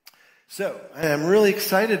So, I am really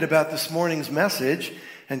excited about this morning's message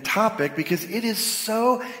and topic because it is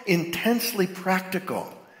so intensely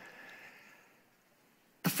practical.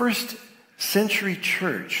 The first century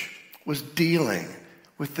church was dealing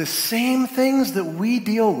with the same things that we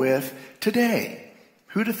deal with today.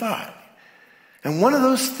 Who'd have thought? And one of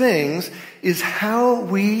those things is how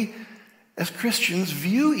we, as Christians,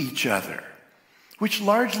 view each other, which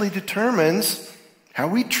largely determines how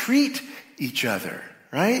we treat each other,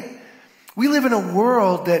 right? We live in a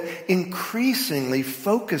world that increasingly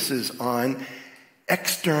focuses on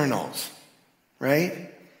externals,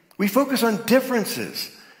 right? We focus on differences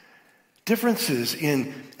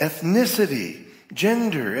in ethnicity,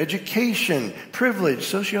 gender, education, privilege,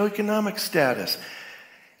 socioeconomic status.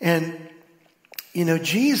 And,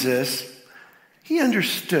 Jesus, he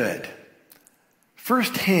understood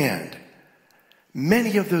firsthand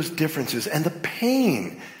many of those differences and the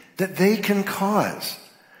pain that they can cause.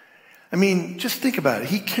 I mean, just think about it.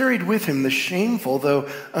 He carried with him the shameful, though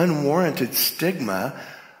unwarranted stigma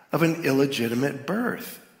of an illegitimate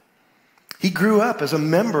birth. He grew up as a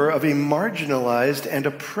member of a marginalized and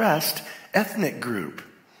oppressed ethnic group.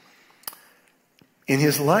 In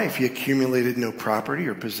his life, he accumulated no property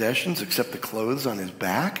or possessions except the clothes on his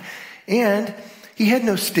back. And he had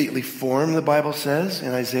no stately form, the Bible says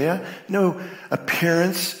in Isaiah, no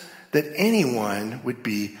appearance that anyone would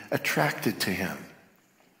be attracted to him.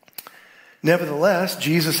 Nevertheless,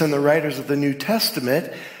 Jesus and the writers of the New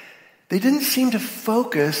Testament, they didn't seem to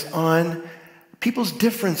focus on people's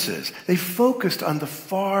differences. They focused on the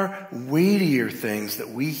far weightier things that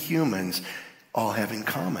we humans all have in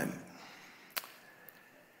common.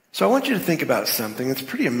 So I want you to think about something that's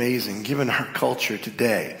pretty amazing given our culture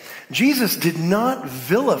today. Jesus did not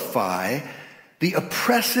vilify the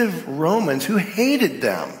oppressive Romans who hated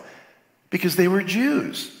them because they were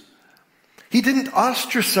Jews. He didn't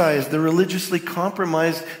ostracize the religiously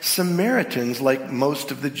compromised Samaritans like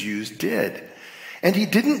most of the Jews did. And he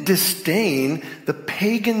didn't disdain the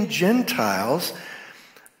pagan Gentiles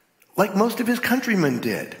like most of his countrymen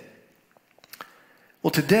did.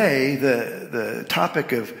 Well, today, the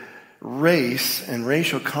topic of race and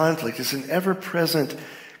racial conflict is an ever-present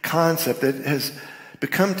concept that has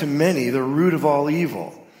become to many the root of all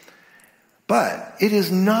evil. But it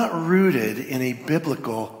is not rooted in a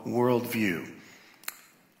biblical worldview.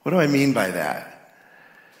 What do I mean by that?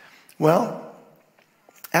 Well,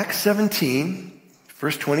 Acts 17,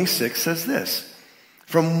 verse 26 says this: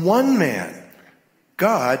 "From one man,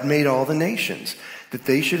 God made all the nations, that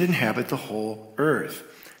they should inhabit the whole earth.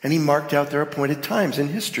 And he marked out their appointed times in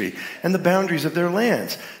history and the boundaries of their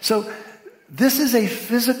lands." So this is a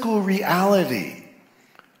physical reality.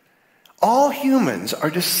 All humans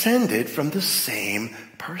are descended from the same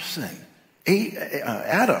person,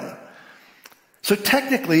 Adam. So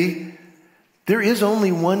technically, there is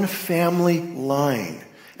only one family line,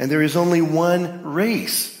 and there is only one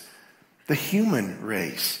race, the human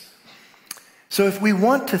race. So if we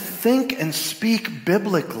want to think and speak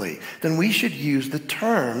biblically, then we should use the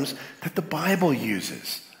terms that the Bible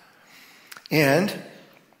uses. And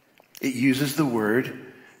it uses the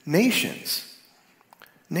word nations.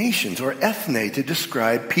 Nations, or ethne, to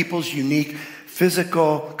describe people's unique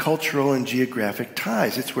physical, cultural, and geographic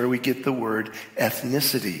ties. It's where we get the word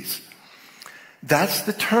ethnicities. That's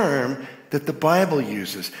the term that the Bible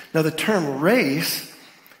uses. Now, the term race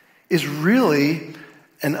is really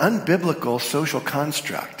an unbiblical social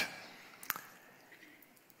construct.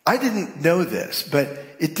 I didn't know this, but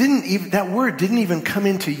that word didn't even come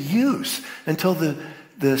into use until the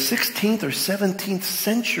 16th or 17th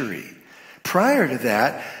century. Prior to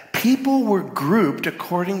that, people were grouped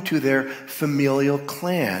according to their familial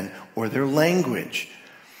clan or their language.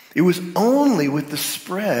 It was only with the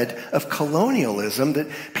spread of colonialism that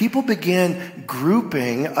people began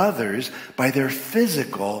grouping others by their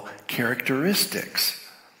physical characteristics.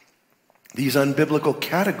 These unbiblical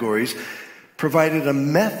categories provided a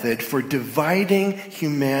method for dividing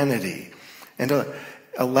humanity and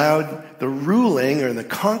allowed the ruling or the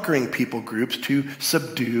conquering people groups to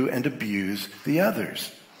subdue and abuse the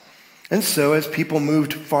others. And so as people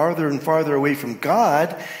moved farther and farther away from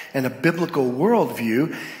God and a biblical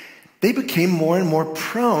worldview, they became more and more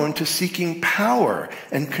prone to seeking power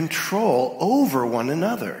and control over one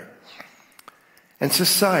another. And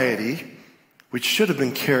society, which should have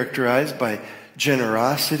been characterized by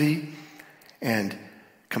generosity and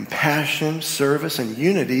compassion, service, and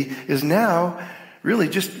unity, is now really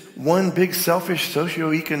just one big selfish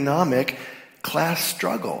socioeconomic class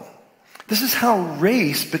struggle. This is how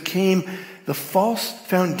race became the false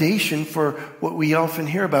foundation for what we often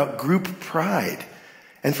hear about group pride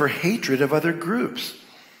and for hatred of other groups.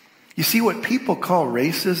 You see, what people call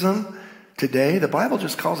racism today, the Bible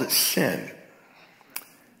just calls it sin.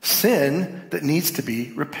 Sin that needs to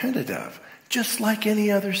be repented of, just like any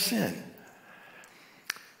other sin.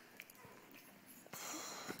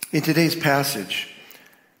 In today's passage,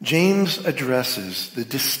 James addresses the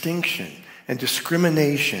distinction and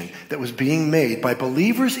discrimination that was being made by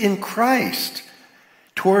believers in Christ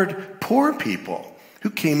toward poor people who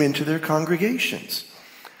came into their congregations.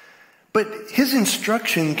 But his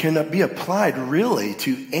instruction cannot be applied really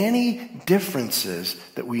to any differences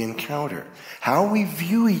that we encounter. How we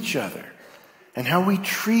view each other and how we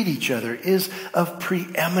treat each other is of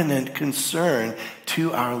preeminent concern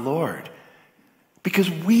to our Lord. Because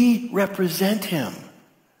we represent him.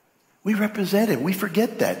 We represent him. We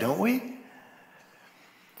forget that, don't we?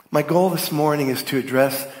 My goal this morning is to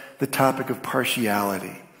address the topic of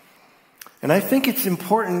partiality. And I think it's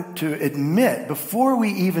important to admit before we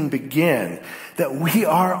even begin that we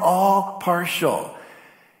are all partial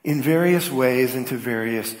in various ways and to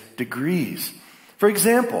various degrees. For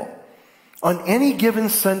example, on any given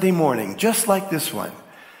Sunday morning, just like this one,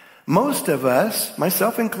 most of us,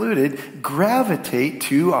 myself included, gravitate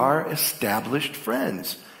to our established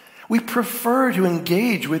friends. We prefer to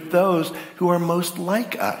engage with those who are most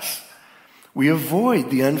like us. We avoid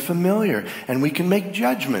the unfamiliar, and we can make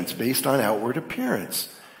judgments based on outward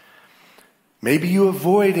appearance. Maybe you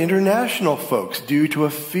avoid international folks due to a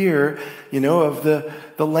fear, of the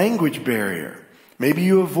language barrier. Maybe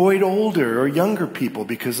you avoid older or younger people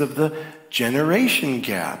because of the generation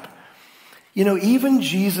gap. Even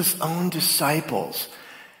Jesus' own disciples,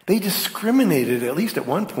 they discriminated, at least at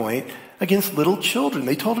one point, against little children.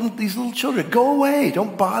 They told him, these little children, go away,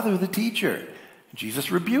 don't bother the teacher.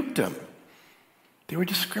 Jesus rebuked them. They were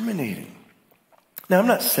discriminating. Now, I'm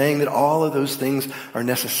not saying that all of those things are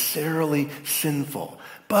necessarily sinful,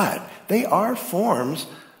 but they are forms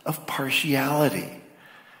of partiality.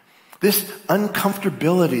 This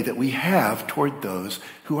uncomfortability that we have toward those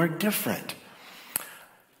who are different.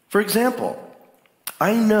 For example,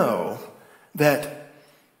 I know that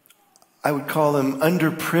I would call them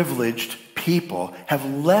underprivileged people have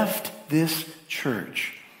left this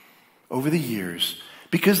church over the years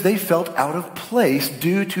because they felt out of place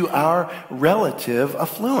due to our relative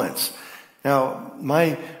affluence. Now,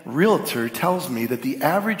 my realtor tells me that the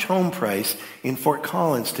average home price in Fort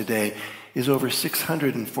Collins today is over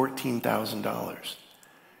 $614,000.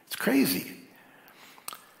 It's crazy.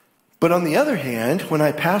 But on the other hand, when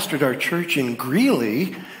I pastored our church in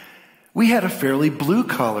Greeley, we had a fairly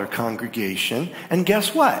blue-collar congregation, and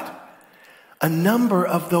guess what? A number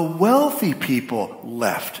of the wealthy people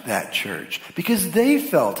left that church because they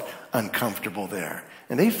felt uncomfortable there,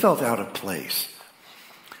 and they felt out of place.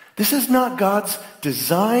 This is not God's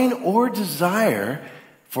design or desire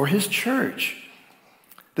for his church.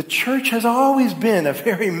 The church has always been a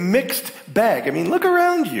very mixed bag. I mean, look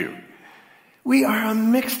around you. We are a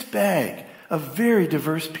mixed bag of very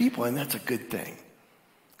diverse people, and that's a good thing.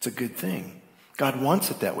 It's a good thing. God wants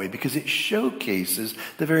it that way because it showcases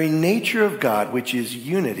the very nature of God, which is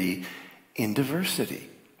unity in diversity.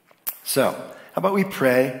 So, how about we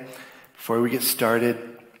pray before we get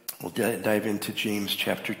started? We'll dive into James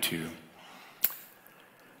chapter 2.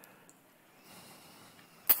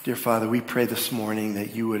 Dear Father, we pray this morning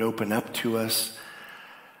that you would open up to us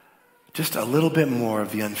just a little bit more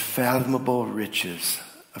of the unfathomable riches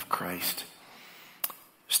of Christ.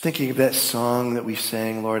 Just thinking of that song that we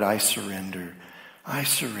sang, Lord, I surrender. I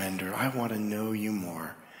surrender. I want to know you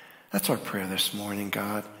more. That's our prayer this morning,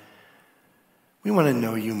 God. We want to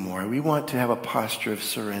know you more. We want to have a posture of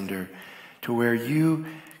surrender to where you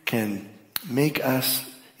can make us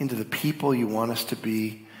into the people you want us to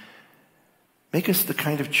be. Make us the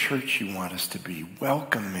kind of church you want us to be,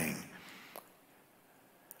 welcoming.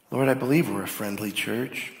 Lord, I believe we're a friendly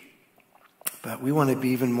church, but we want to be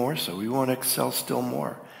even more so. We want to excel still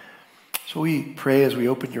more. So we pray as we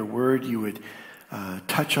open your word, you would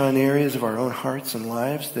touch on areas of our own hearts and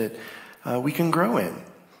lives that we can grow in.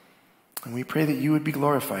 And we pray that you would be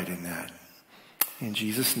glorified in that. In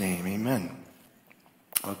Jesus' name, amen.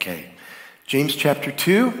 Okay, James chapter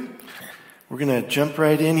 2. We're going to jump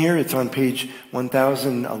right in here. It's on page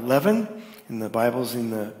 1011 in the Bibles in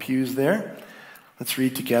the pews there. Let's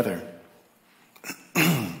read together.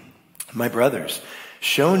 My brothers,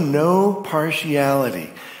 show no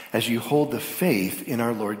partiality as you hold the faith in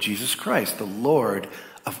our Lord Jesus Christ, the Lord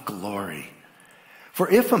of glory. For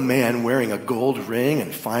if a man wearing a gold ring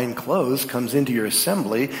and fine clothes comes into your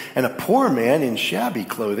assembly, and a poor man in shabby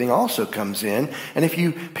clothing also comes in, and if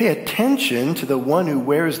you pay attention to the one who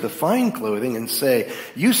wears the fine clothing and say,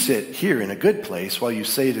 you sit here in a good place, while you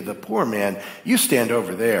say to the poor man, you stand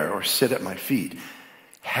over there or sit at my feet,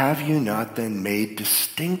 have you not then made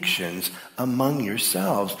distinctions among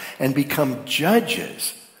yourselves and become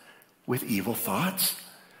judges with evil thoughts?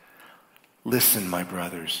 Listen, my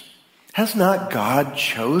brothers. Has not God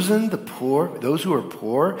chosen the poor, those who are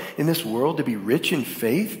poor in this world, to be rich in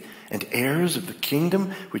faith and heirs of the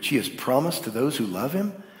kingdom which he has promised to those who love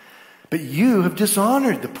him? But you have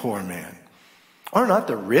dishonored the poor man. Are not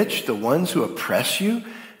the rich the ones who oppress you, and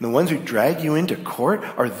the ones who drag you into court?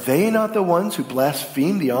 Are they not the ones who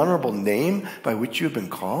blaspheme the honorable name by which you have been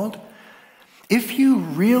called? If you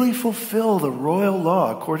really fulfill the royal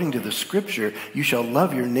law according to the scripture, you shall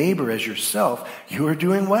love your neighbor as yourself, you are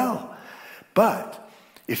doing well. But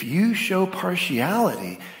if you show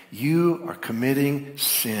partiality, you are committing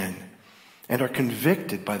sin and are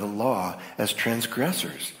convicted by the law as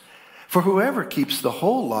transgressors. For whoever keeps the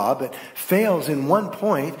whole law but fails in one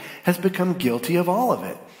point has become guilty of all of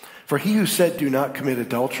it. For he who said, do not commit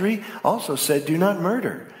adultery, also said, do not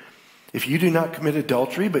murder. If you do not commit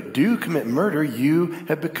adultery but do commit murder, you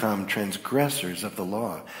have become transgressors of the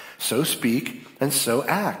law. So speak and so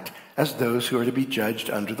act as those who are to be judged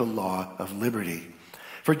under the law of liberty.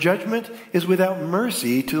 For judgment is without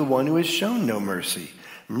mercy to the one who has shown no mercy.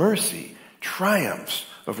 Mercy triumphs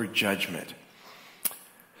over judgment.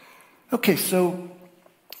 Okay, so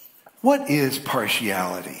what is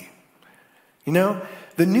partiality? You know,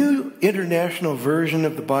 the New International Version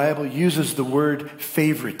of the Bible uses the word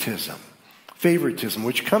favoritism. Favoritism,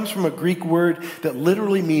 which comes from a Greek word that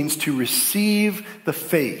literally means to receive the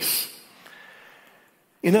face.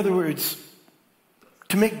 In other words,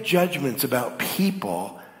 to make judgments about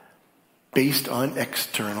people based on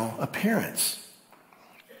external appearance.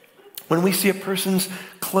 When we see a person's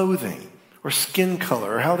clothing or skin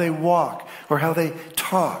color or how they walk or how they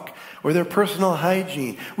talk or their personal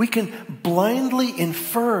hygiene, we can blindly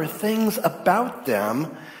infer things about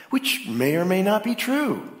them which may or may not be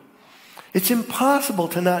true. It's impossible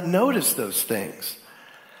to not notice those things.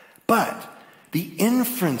 But the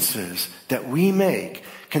inferences that we make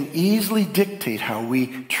can easily dictate how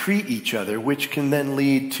we treat each other, which can then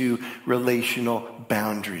lead to relational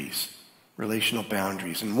boundaries. Relational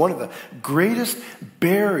boundaries. And one of the greatest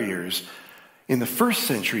barriers in the first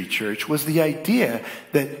century church was the idea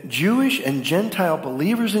that Jewish and Gentile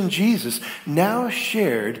believers in Jesus now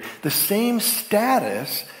shared the same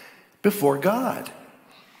status before God.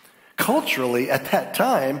 Culturally, at that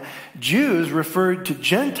time, Jews referred to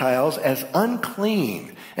Gentiles as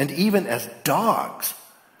unclean and even as dogs.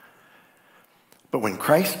 But when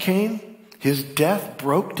Christ came, his death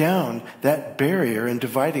broke down that barrier and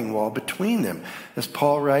dividing wall between them. As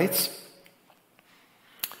Paul writes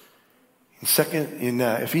in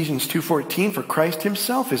Ephesians 2:14, for Christ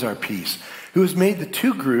himself is our peace, who has made the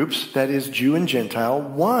two groups, that is Jew and Gentile,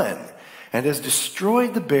 one, and has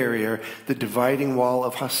destroyed the barrier, the dividing wall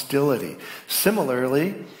of hostility.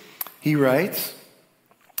 Similarly, he writes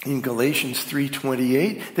in Galatians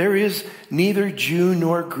 3:28, there is neither Jew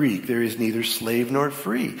nor Greek, there is neither slave nor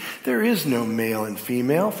free. There is no male and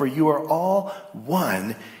female, for you are all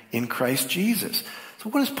one in Christ Jesus. So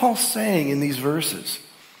what is Paul saying in these verses?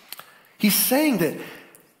 He's saying that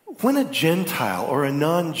when a Gentile or a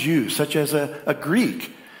non-Jew, such as a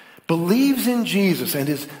Greek, believes in Jesus and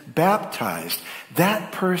is baptized,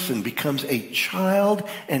 that person becomes a child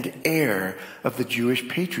and heir of the Jewish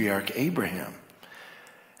patriarch Abraham.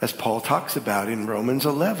 As Paul talks about in Romans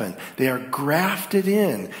 11, they are grafted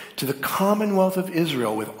in to the commonwealth of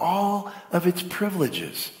Israel with all of its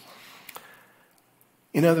privileges.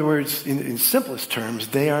 In other words, in simplest terms,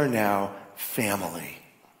 they are now family.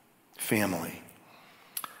 Family.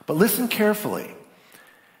 But listen carefully.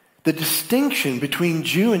 The distinction between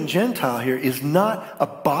Jew and Gentile here is not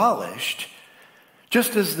abolished,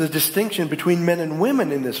 just as the distinction between men and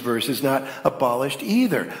women in this verse is not abolished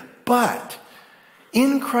either. But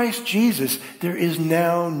in Christ Jesus, there is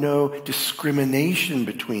now no discrimination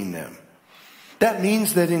between them. That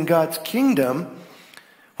means that in God's kingdom,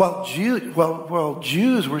 while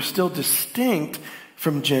Jews were still distinct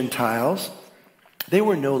from Gentiles, they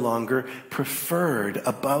were no longer preferred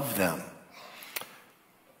above them.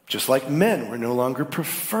 Just like men were no longer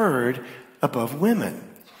preferred above women.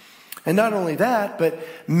 And not only that, but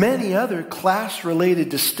many other class-related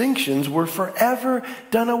distinctions were forever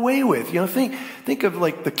done away with. You know, think of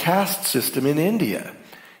like the caste system in India.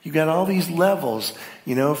 You've got all these levels,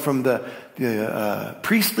 from the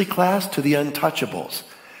priestly class to the untouchables.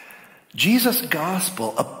 Jesus'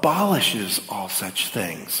 gospel abolishes all such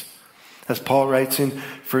things. As Paul writes in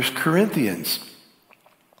 1 Corinthians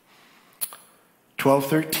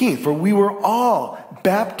 12:13, for we were all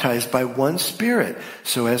baptized by one Spirit,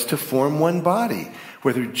 so as to form one body,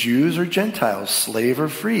 whether Jews or Gentiles, slave or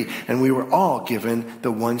free, and we were all given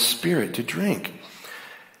the one Spirit to drink.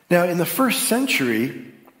 Now, in the first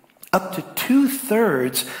century, up to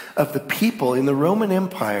 2/3 of the people in the Roman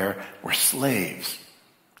Empire were slaves.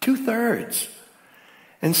 2/3.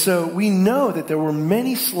 And so we know that there were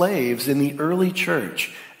many slaves in the early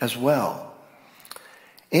church as well.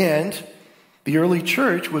 And the early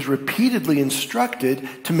church was repeatedly instructed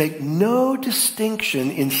to make no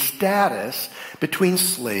distinction in status between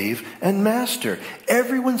slave and master.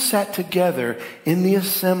 Everyone sat together in the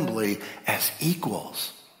assembly as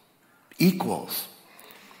equals. Equals.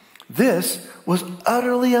 This was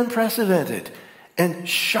utterly unprecedented and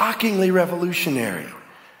shockingly revolutionary.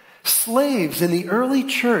 Slaves in the early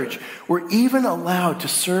church were even allowed to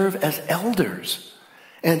serve as elders.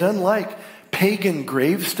 And unlike pagan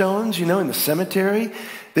gravestones, in the cemetery,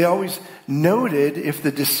 they always noted if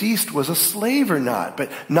the deceased was a slave or not.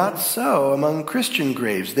 But not so among Christian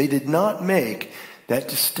graves. They did not make that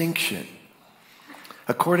distinction.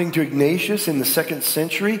 According to Ignatius in the 2nd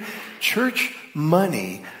century, church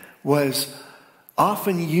money was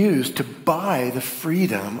often used to buy the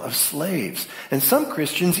freedom of slaves. And some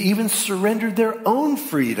Christians even surrendered their own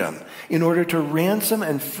freedom in order to ransom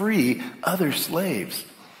and free other slaves.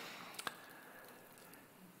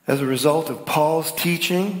 As a result of Paul's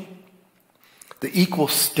teaching, the equal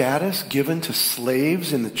status given to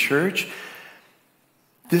slaves in the church,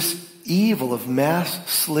 this evil of mass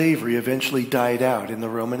slavery eventually died out in the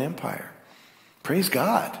Roman Empire. Praise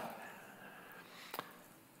God.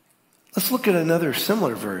 Let's look at another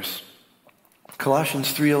similar verse,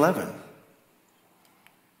 Colossians 3:11.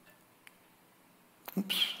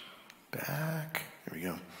 Oops, back. There we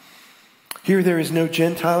go. Here there is no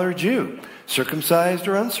Gentile or Jew, circumcised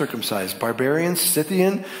or uncircumcised, barbarian,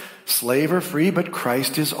 Scythian, slave or free, but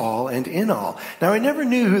Christ is all and in all. Now I never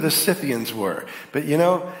knew who the Scythians were, but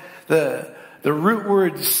the root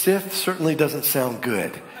word Scyth certainly doesn't sound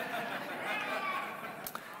good.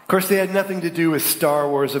 Of course, they had nothing to do with Star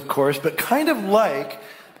Wars, of course, but kind of like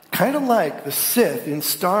the Sith in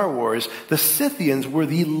Star Wars, the Scythians were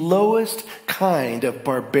the lowest kind of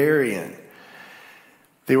barbarian.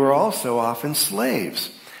 They were also often slaves.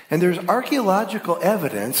 And there's archaeological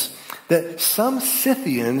evidence that some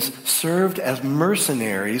Scythians served as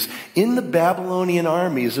mercenaries in the Babylonian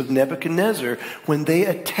armies of Nebuchadnezzar when they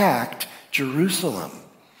attacked Jerusalem.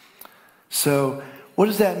 So, what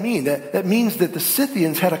does that mean? That means that the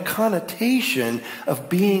Scythians had a connotation of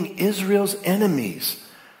being Israel's enemies.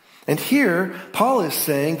 And here, Paul is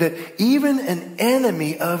saying that even an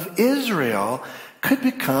enemy of Israel could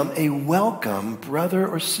become a welcome brother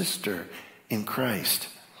or sister in Christ.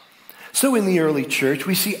 So in the early church,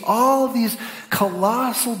 we see all of these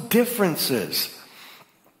colossal differences.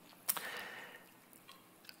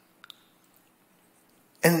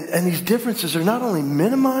 And these differences are not only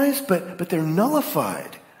minimized, but they're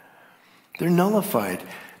nullified. They're nullified.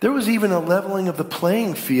 There was even a leveling of the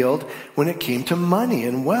playing field when it came to money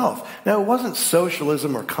and wealth. Now, it wasn't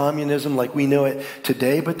socialism or communism like we know it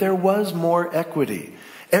today, but there was more equity.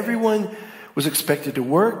 Everyone was expected to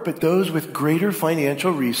work, but those with greater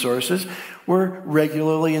financial resources were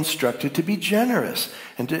regularly instructed to be generous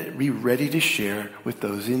and to be ready to share with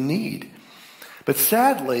those in need. But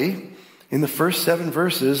sadly, in the first 7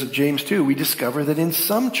 verses of James 2, we discover that in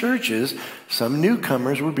some churches, some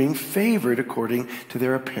newcomers were being favored according to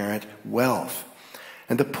their apparent wealth.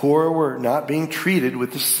 And the poor were not being treated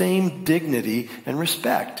with the same dignity and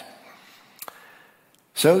respect.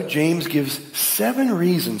 So James gives 7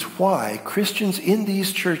 reasons why Christians in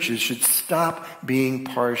these churches should stop being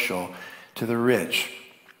partial to the rich.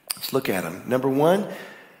 Let's look at them. Number 1,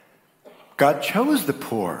 God chose the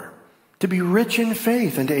poor to be rich in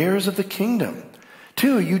faith and heirs of the kingdom.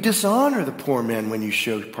 2, you dishonor the poor man when you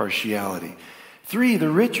show partiality. 3,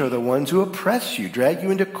 the rich are the ones who oppress you, drag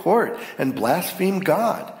you into court, and blaspheme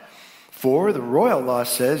God. 4, the royal law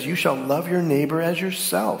says you shall love your neighbor as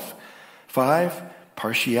yourself. 5,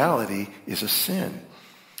 partiality is a sin.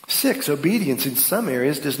 6, obedience in some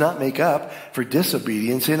areas does not make up for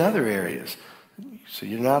disobedience in other areas. So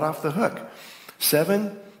you're not off the hook.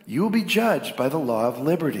 7, you will be judged by the law of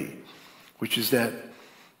liberty, which is that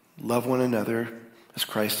love one another as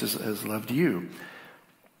Christ has loved you.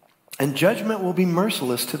 And judgment will be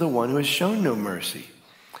merciless to the one who has shown no mercy.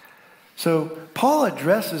 So Paul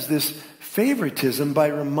addresses this favoritism by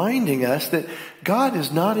reminding us that God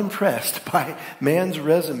is not impressed by man's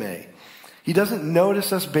resume. He doesn't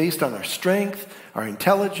notice us based on our strength, our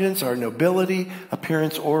intelligence, our nobility,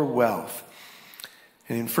 appearance, or wealth.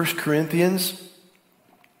 And in 1 Corinthians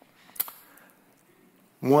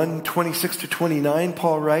 1:26-29,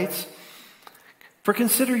 Paul writes, "For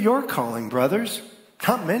consider your calling, brothers.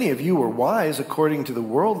 Not many of you were wise according to the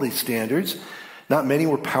worldly standards. Not many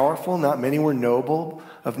were powerful. Not many were noble,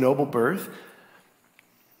 of noble birth.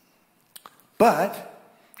 But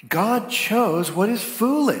God chose what is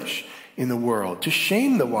foolish in the world to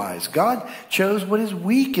shame the wise. God chose what is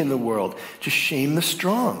weak in the world to shame the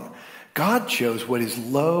strong. God chose what is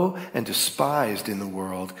low and despised in the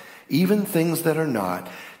world, even things that are not,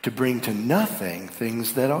 to bring to nothing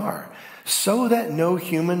things that are, so that no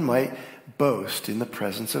human might boast in the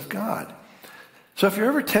presence of God." So if you're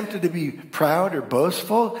ever tempted to be proud or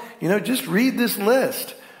boastful, just read this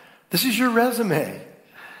list. This is your resume.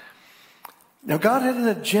 Now, God had an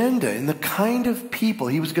agenda in the kind of people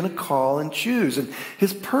he was going to call and choose. And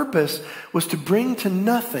his purpose was to bring to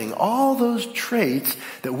nothing all those traits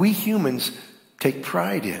that we humans take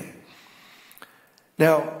pride in.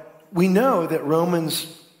 Now, we know that Romans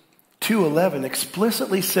 2:11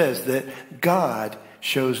 explicitly says that God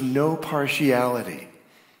shows no partiality.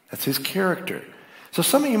 That's his character. So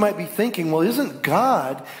some of you might be thinking, well, isn't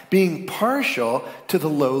God being partial to the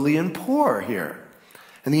lowly and poor here?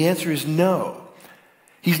 And the answer is no.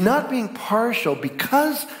 He's not being partial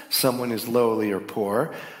because someone is lowly or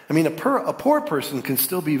poor. I mean, a poor person can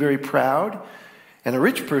still be very proud, and a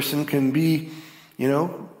rich person can be,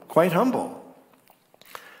 quite humble.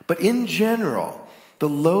 But in general, the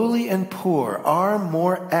lowly and poor are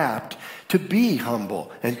more apt to be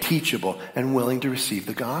humble and teachable and willing to receive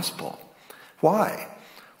the gospel. Why?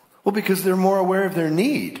 Well, because they're more aware of their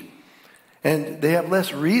need. And they have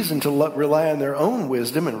less reason to rely on their own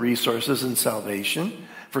wisdom and resources and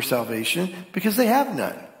for salvation because they have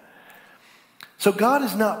none. So God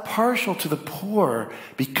is not partial to the poor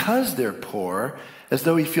because they're poor, as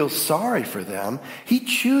though he feels sorry for them. He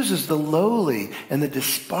chooses the lowly and the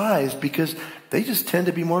despised because they just tend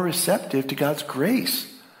to be more receptive to God's grace.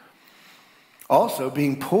 Also,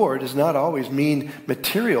 being poor does not always mean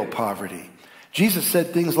material poverty. Jesus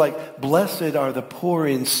said things like, "Blessed are the poor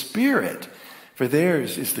in spirit, for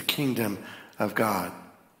theirs is the kingdom of God."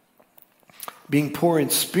 Being poor in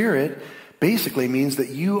spirit basically means that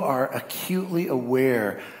you are acutely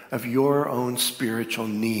aware of your own spiritual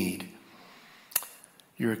need.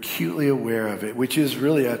 You're acutely aware of it, which is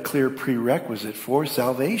really a clear prerequisite for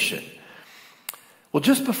salvation. Well,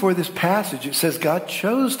 just before this passage, it says God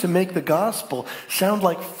chose to make the gospel sound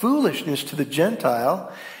like foolishness to the Gentile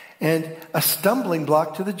and a stumbling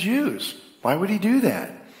block to the Jews. Why would he do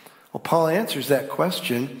that? Well, Paul answers that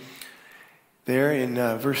question there in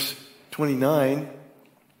verse 29,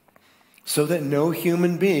 so that no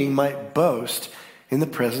human being might boast in the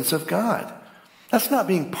presence of God. That's not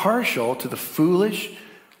being partial to the foolish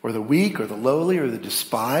or the weak or the lowly or the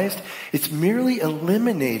despised. It's merely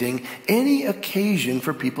eliminating any occasion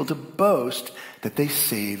for people to boast that they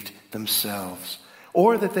saved themselves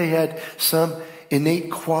or that they had some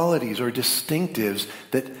innate qualities or distinctives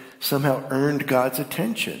that somehow earned God's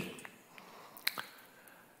attention.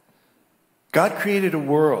 God created a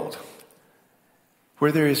world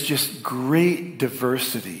where there is just great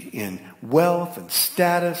diversity in wealth and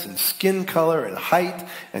status and skin color and height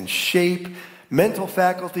and shape, mental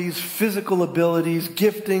faculties, physical abilities,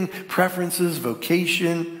 gifting, preferences,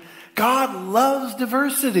 vocation. God loves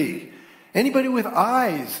diversity. Anybody with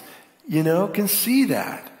eyes, can see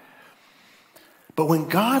that. But when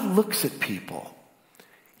God looks at people,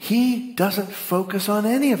 he doesn't focus on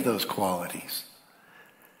any of those qualities.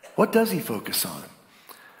 What does he focus on?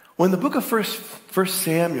 Well, in the book of 1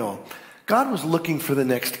 Samuel, God was looking for the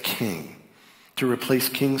next king to replace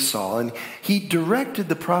King Saul, and he directed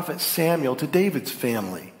the prophet Samuel to David's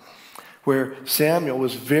family, where Samuel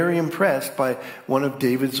was very impressed by one of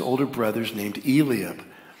David's older brothers named Eliab.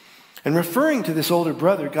 And referring to this older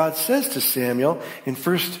brother, God says to Samuel in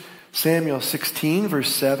 1 Samuel 16,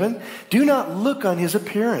 verse 7, "Do not look on his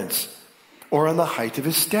appearance or on the height of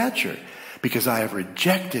his stature, because I have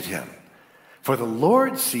rejected him. For the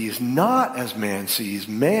Lord sees not as man sees.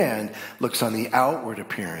 Man looks on the outward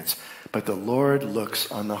appearance, but the Lord looks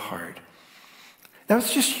on the heart." Now,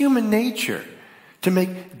 it's just human nature to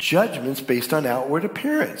make judgments based on outward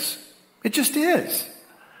appearance. It just is.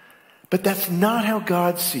 But that's not how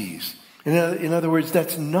God sees. In other words,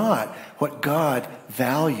 that's not what God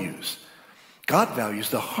values. God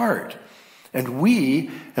values the heart. And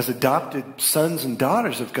we, as adopted sons and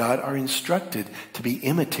daughters of God, are instructed to be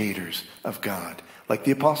imitators of God, like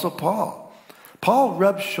the Apostle Paul. Paul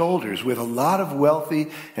rubbed shoulders with a lot of wealthy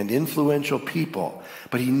and influential people,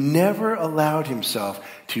 but he never allowed himself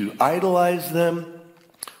to idolize them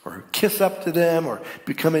or kiss up to them or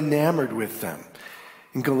become enamored with them.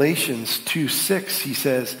 In Galatians 2:6, he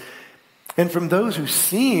says, "And from those who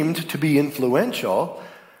seemed to be influential,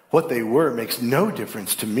 what they were makes no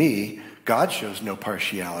difference to me. God shows no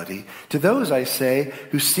partiality. To those, I say,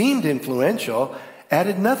 who seemed influential,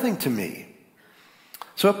 added nothing to me."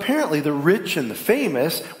 So apparently the rich and the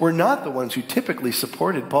famous were not the ones who typically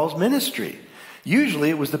supported Paul's ministry. Usually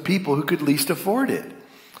it was the people who could least afford it.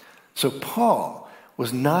 So Paul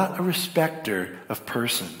was not a respecter of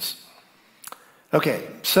persons. Okay,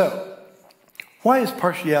 so why is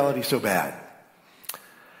partiality so bad?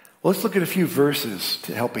 Well, let's look at a few verses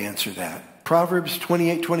to help answer that. Proverbs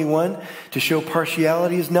 28:21, to show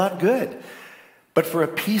partiality is not good, but for a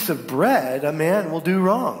piece of bread a man will do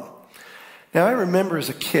wrong. Now, I remember as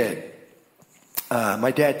a kid,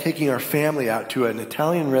 my dad taking our family out to an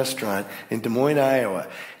Italian restaurant in Des Moines, Iowa.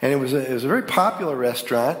 And it was a very popular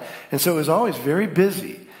restaurant, and so it was always very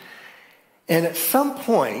busy. And at some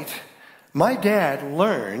point, my dad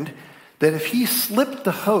learned that if he slipped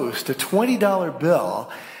the host a $20 bill,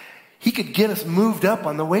 he could get us moved up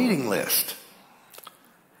on the waiting list.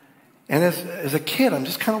 And as a kid, I'm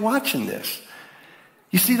just kind of watching this.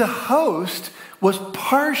 You see, the host was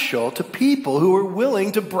partial to people who were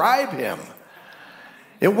willing to bribe him.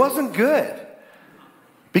 It wasn't good.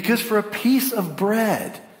 Because for a piece of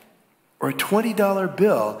bread or a $20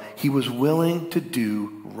 bill, he was willing to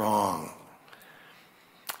do wrong.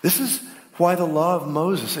 This is why the law of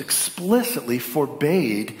Moses explicitly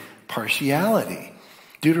forbade partiality.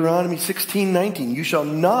 Deuteronomy 16:19, you shall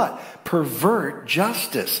not pervert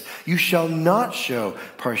justice. You shall not show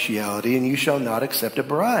partiality, and you shall not accept a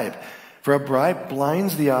bribe. For a bribe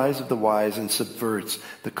blinds the eyes of the wise and subverts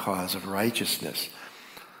the cause of righteousness.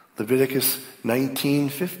 Leviticus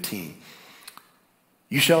 19:15,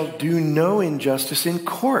 you shall do no injustice in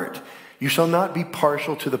court. You shall not be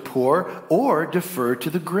partial to the poor or defer to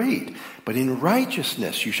the great, but in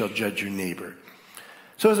righteousness you shall judge your neighbor.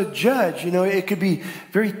 So as a judge, it could be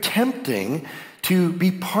very tempting to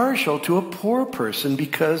be partial to a poor person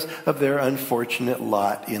because of their unfortunate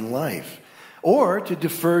lot in life, or to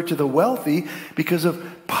defer to the wealthy because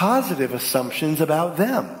of positive assumptions about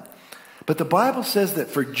them. But the Bible says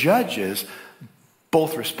that for judges,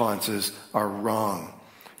 both responses are wrong.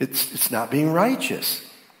 It's not being righteous.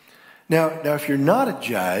 Now, if you're not a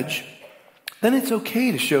judge, then it's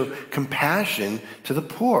okay to show compassion to the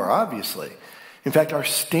poor, obviously. In fact, our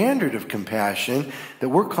standard of compassion that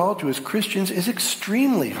we're called to as Christians is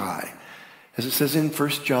extremely high. As it says in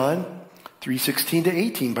 1 John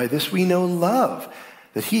 3:16-18, by this we know love,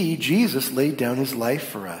 that he, Jesus, laid down his life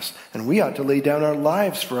for us, and we ought to lay down our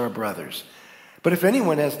lives for our brothers. But if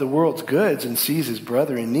anyone has the world's goods and sees his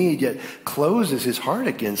brother in need, yet closes his heart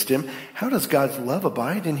against him, how does God's love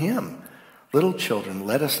abide in him? Little children,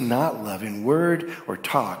 let us not love in word or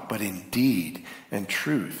talk, but in deed and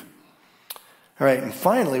truth. All right, and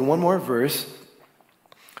finally, one more verse.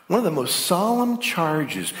 One of the most solemn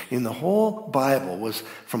charges in the whole Bible was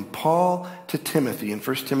from Paul to Timothy in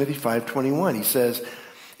 1 Timothy 5:21. He says,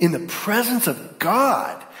 in the presence of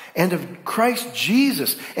God and of Christ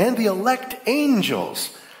Jesus and the elect angels,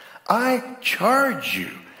 I charge you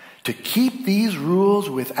to keep these rules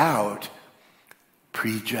without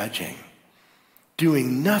prejudging,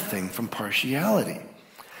 doing nothing from partiality.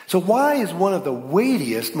 So why is one of the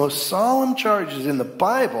weightiest, most solemn charges in the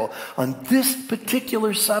Bible on this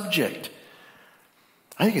particular subject?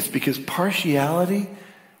 I think it's because partiality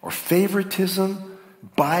or favoritism,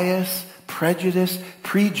 bias, prejudice,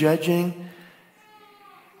 prejudging,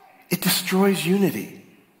 it destroys unity,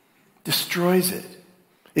 destroys it.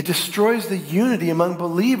 It destroys the unity among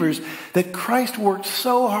believers that Christ worked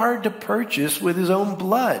so hard to purchase with his own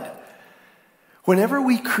blood. Whenever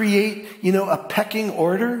we create, a pecking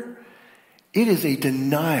order, it is a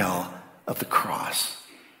denial of the cross.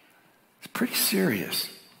 It's pretty serious.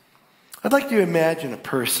 I'd like to imagine a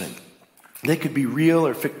person. They could be real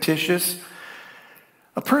or fictitious.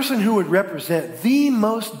 A person who would represent the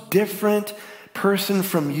most different person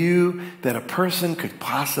from you that a person could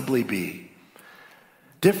possibly be.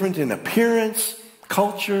 Different in appearance,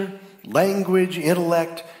 culture, language,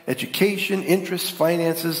 intellect, education, interests,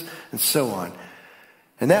 finances, and so on.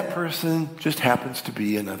 And that person just happens to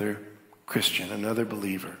be another Christian, another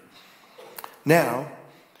believer. Now,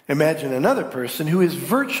 imagine another person who is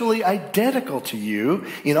virtually identical to you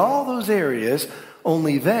in all those areas,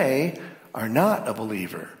 only they are not a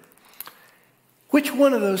believer. Which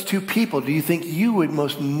one of those two people do you think you would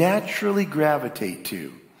most naturally gravitate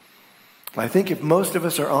to? I think if most of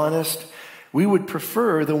us are honest, we would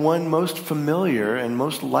prefer the one most familiar and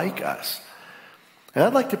most like us. And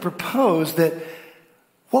I'd like to propose that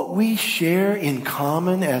what we share in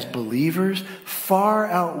common as believers far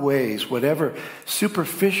outweighs whatever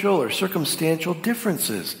superficial or circumstantial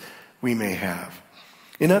differences we may have.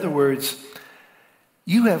 In other words,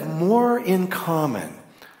 you have more in common,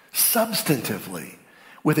 substantively,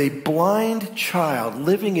 with a blind child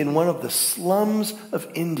living in one of the slums of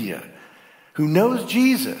India who knows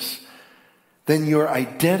Jesus than your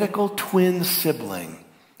identical twin sibling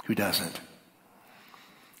who doesn't.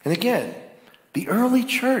 And again, the early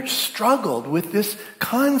church struggled with this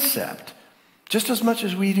concept just as much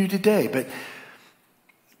as we do today. But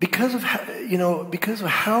because of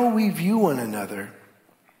how we view one another,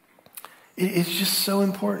 it's just so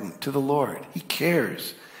important to the Lord. He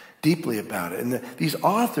cares deeply about it. And these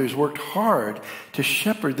authors worked hard to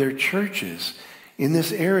shepherd their churches in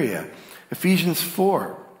this area. Ephesians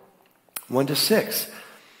 4, 1-6.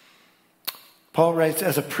 Paul writes,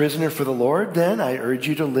 as a prisoner for the Lord, then I urge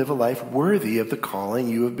you to live a life worthy of the calling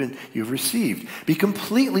you've received. Be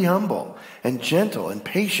completely humble and gentle and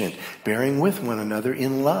patient, bearing with one another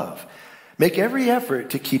in love. Make every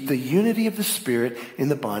effort to keep the unity of the Spirit in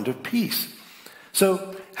the bond of peace.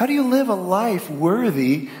 So, how do you live a life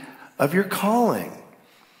worthy of your calling?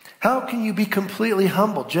 How can you be completely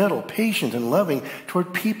humble, gentle, patient, and loving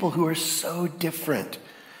toward people who are so different?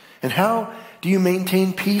 And how do you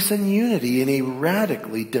maintain peace and unity in a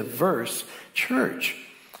radically diverse church?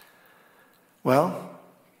 Well,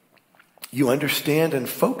 you understand and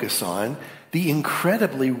focus on the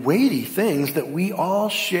incredibly weighty things that we all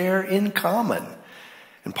share in common.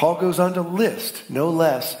 And Paul goes on to list no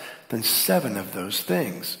less than 7 of those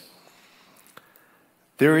things.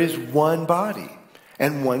 There is one body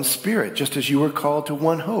and one Spirit, just as you were called to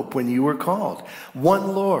one hope when you were called.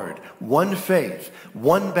 One Lord, one faith,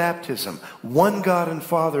 one baptism, one God and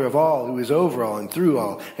Father of all, who is over all and through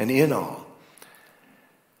all and in all.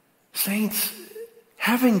 Saints,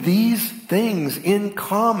 having these things in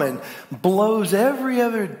common blows every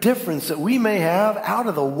other difference that we may have out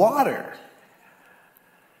of the water.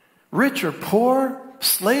 Rich or poor,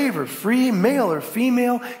 slave or free, male or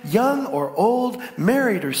female, young or old,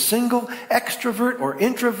 married or single, extrovert or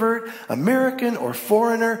introvert, American or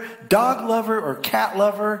foreigner, dog lover or cat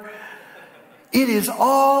lover. It is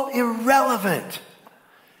all irrelevant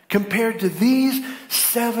compared to these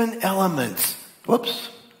 7 elements.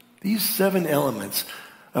 These 7 elements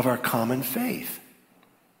of our common faith.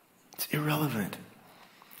 It's irrelevant.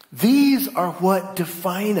 These are what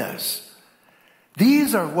define us.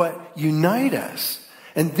 These are what unite us.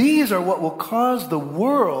 And these are what will cause the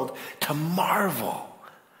world to marvel.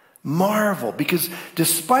 Marvel. Because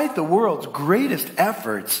despite the world's greatest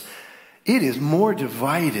efforts, it is more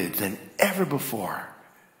divided than ever before.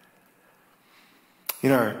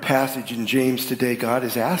 In our passage in James today, God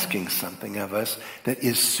is asking something of us that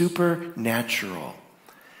is supernatural.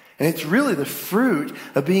 And it's really the fruit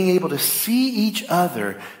of being able to see each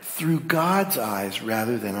other through God's eyes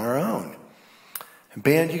rather than our own. And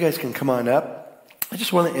band, you guys can come on up. I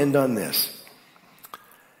just want to end on this.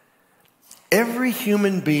 Every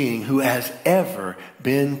human being who has ever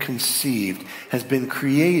been conceived has been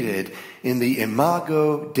created in the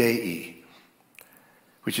imago Dei,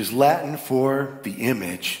 which is Latin for the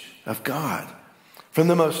image of God. From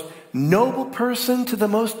the most noble person to the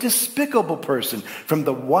most despicable person, from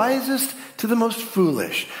the wisest to the most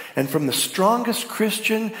foolish, and from the strongest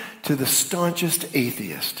Christian to the staunchest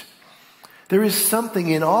atheist. There is something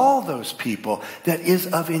in all those people that is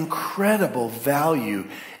of incredible value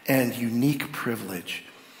and unique privilege.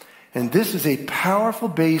 And this is a powerful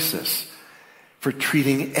basis for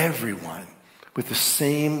treating everyone with the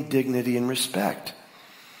same dignity and respect.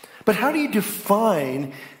 But how do you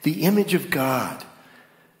define the image of God?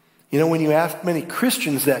 You know, when you ask many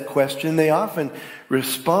Christians that question, they often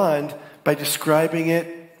respond by describing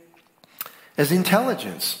it as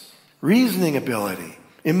intelligence, reasoning ability,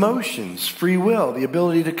 emotions, free will, the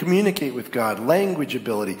ability to communicate with God, language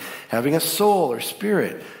ability, having a soul or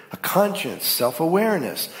spirit, a conscience,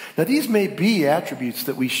 self-awareness. Now, these may be attributes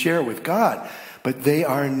that we share with God, but they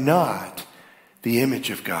are not the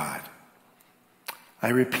image of God. I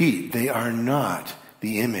repeat, they are not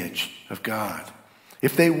the image of God.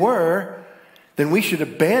 If they were, then we should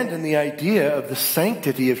abandon the idea of the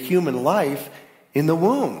sanctity of human life in the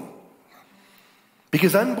womb.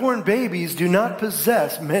 Because unborn babies do not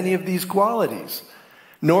possess many of these qualities,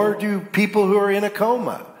 nor do people who are in a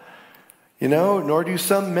coma. nor do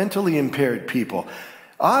some mentally impaired people.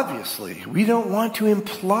 Obviously, we don't want to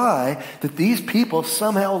imply that these people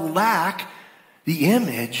somehow lack the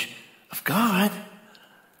image of God.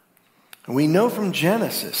 And we know from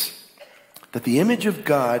Genesis that the image of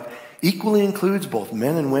God equally includes both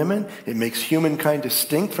men and women. It makes humankind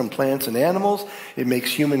distinct from plants and animals. It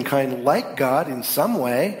makes humankind like God in some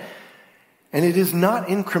way. And it is not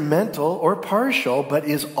incremental or partial, but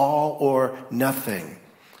is all or nothing.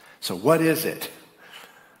 So what is it?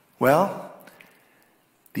 Well,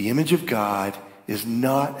 the image of God is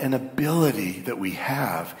not an ability that we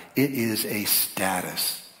have. It is a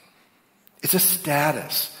status. It's a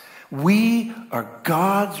status. We are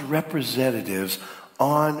God's representatives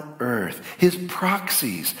on earth, his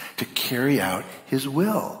proxies to carry out his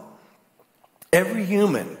will. Every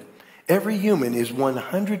human is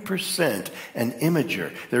 100% an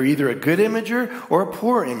imager. They're either a good imager or a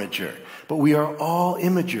poor imager, but we are all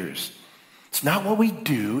imagers. It's not what we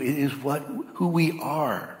do, it is who we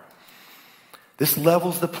are. This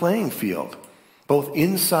levels the playing field, both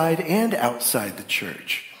inside and outside the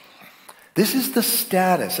church. This is the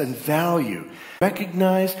status and value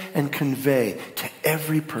recognize and convey to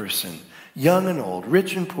every person, young and old,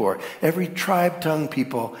 rich and poor, every tribe, tongue,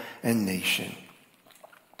 people, and nation.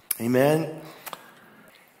 Amen?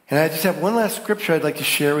 And I just have one last scripture I'd like to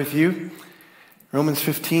share with you. Romans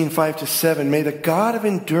 15, 5-7. May the God of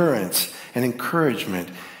endurance and encouragement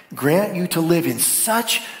grant you to live in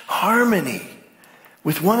such harmony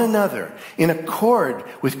with one another, in accord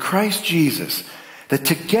with Christ Jesus, that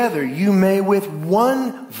together you may with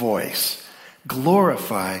one voice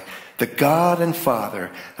glorify the God and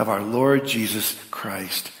Father of our Lord Jesus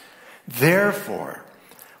Christ. Therefore,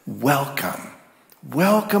 welcome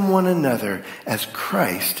one another as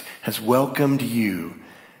Christ has welcomed you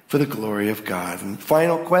for the glory of God. And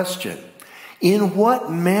final question, in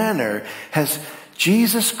what manner has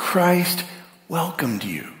Jesus Christ welcomed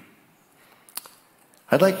you?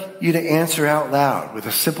 I'd like you to answer out loud with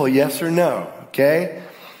a simple yes or no, okay?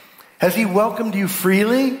 Has he welcomed you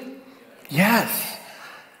freely? Yes.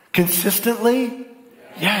 Consistently?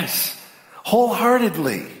 Yes.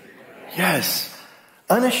 Wholeheartedly? Yes.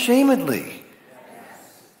 Unashamedly?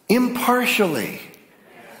 Impartially?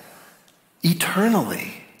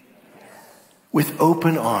 Eternally? With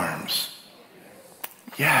open arms?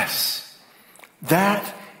 Yes.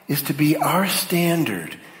 That is to be our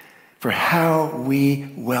standard for how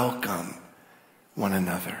we welcome one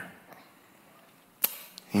another.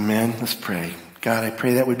 Amen. Let's pray. God, I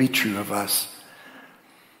pray that would be true of us.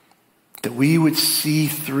 That we would see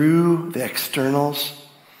through the externals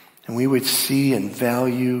and we would see and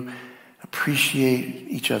value, appreciate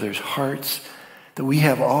each other's hearts. That we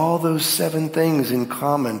have all those 7 things in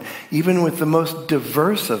common, even with the most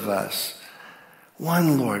diverse of us.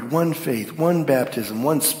 One Lord, one faith, one baptism,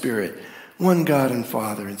 one Spirit, one God and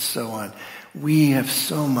Father, and so on. We have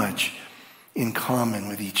so much in common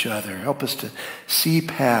with each other. Help us to see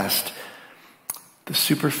past the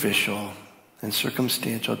superficial and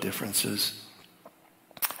circumstantial differences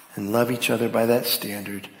and love each other by that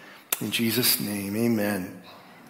standard. In Jesus' name, amen.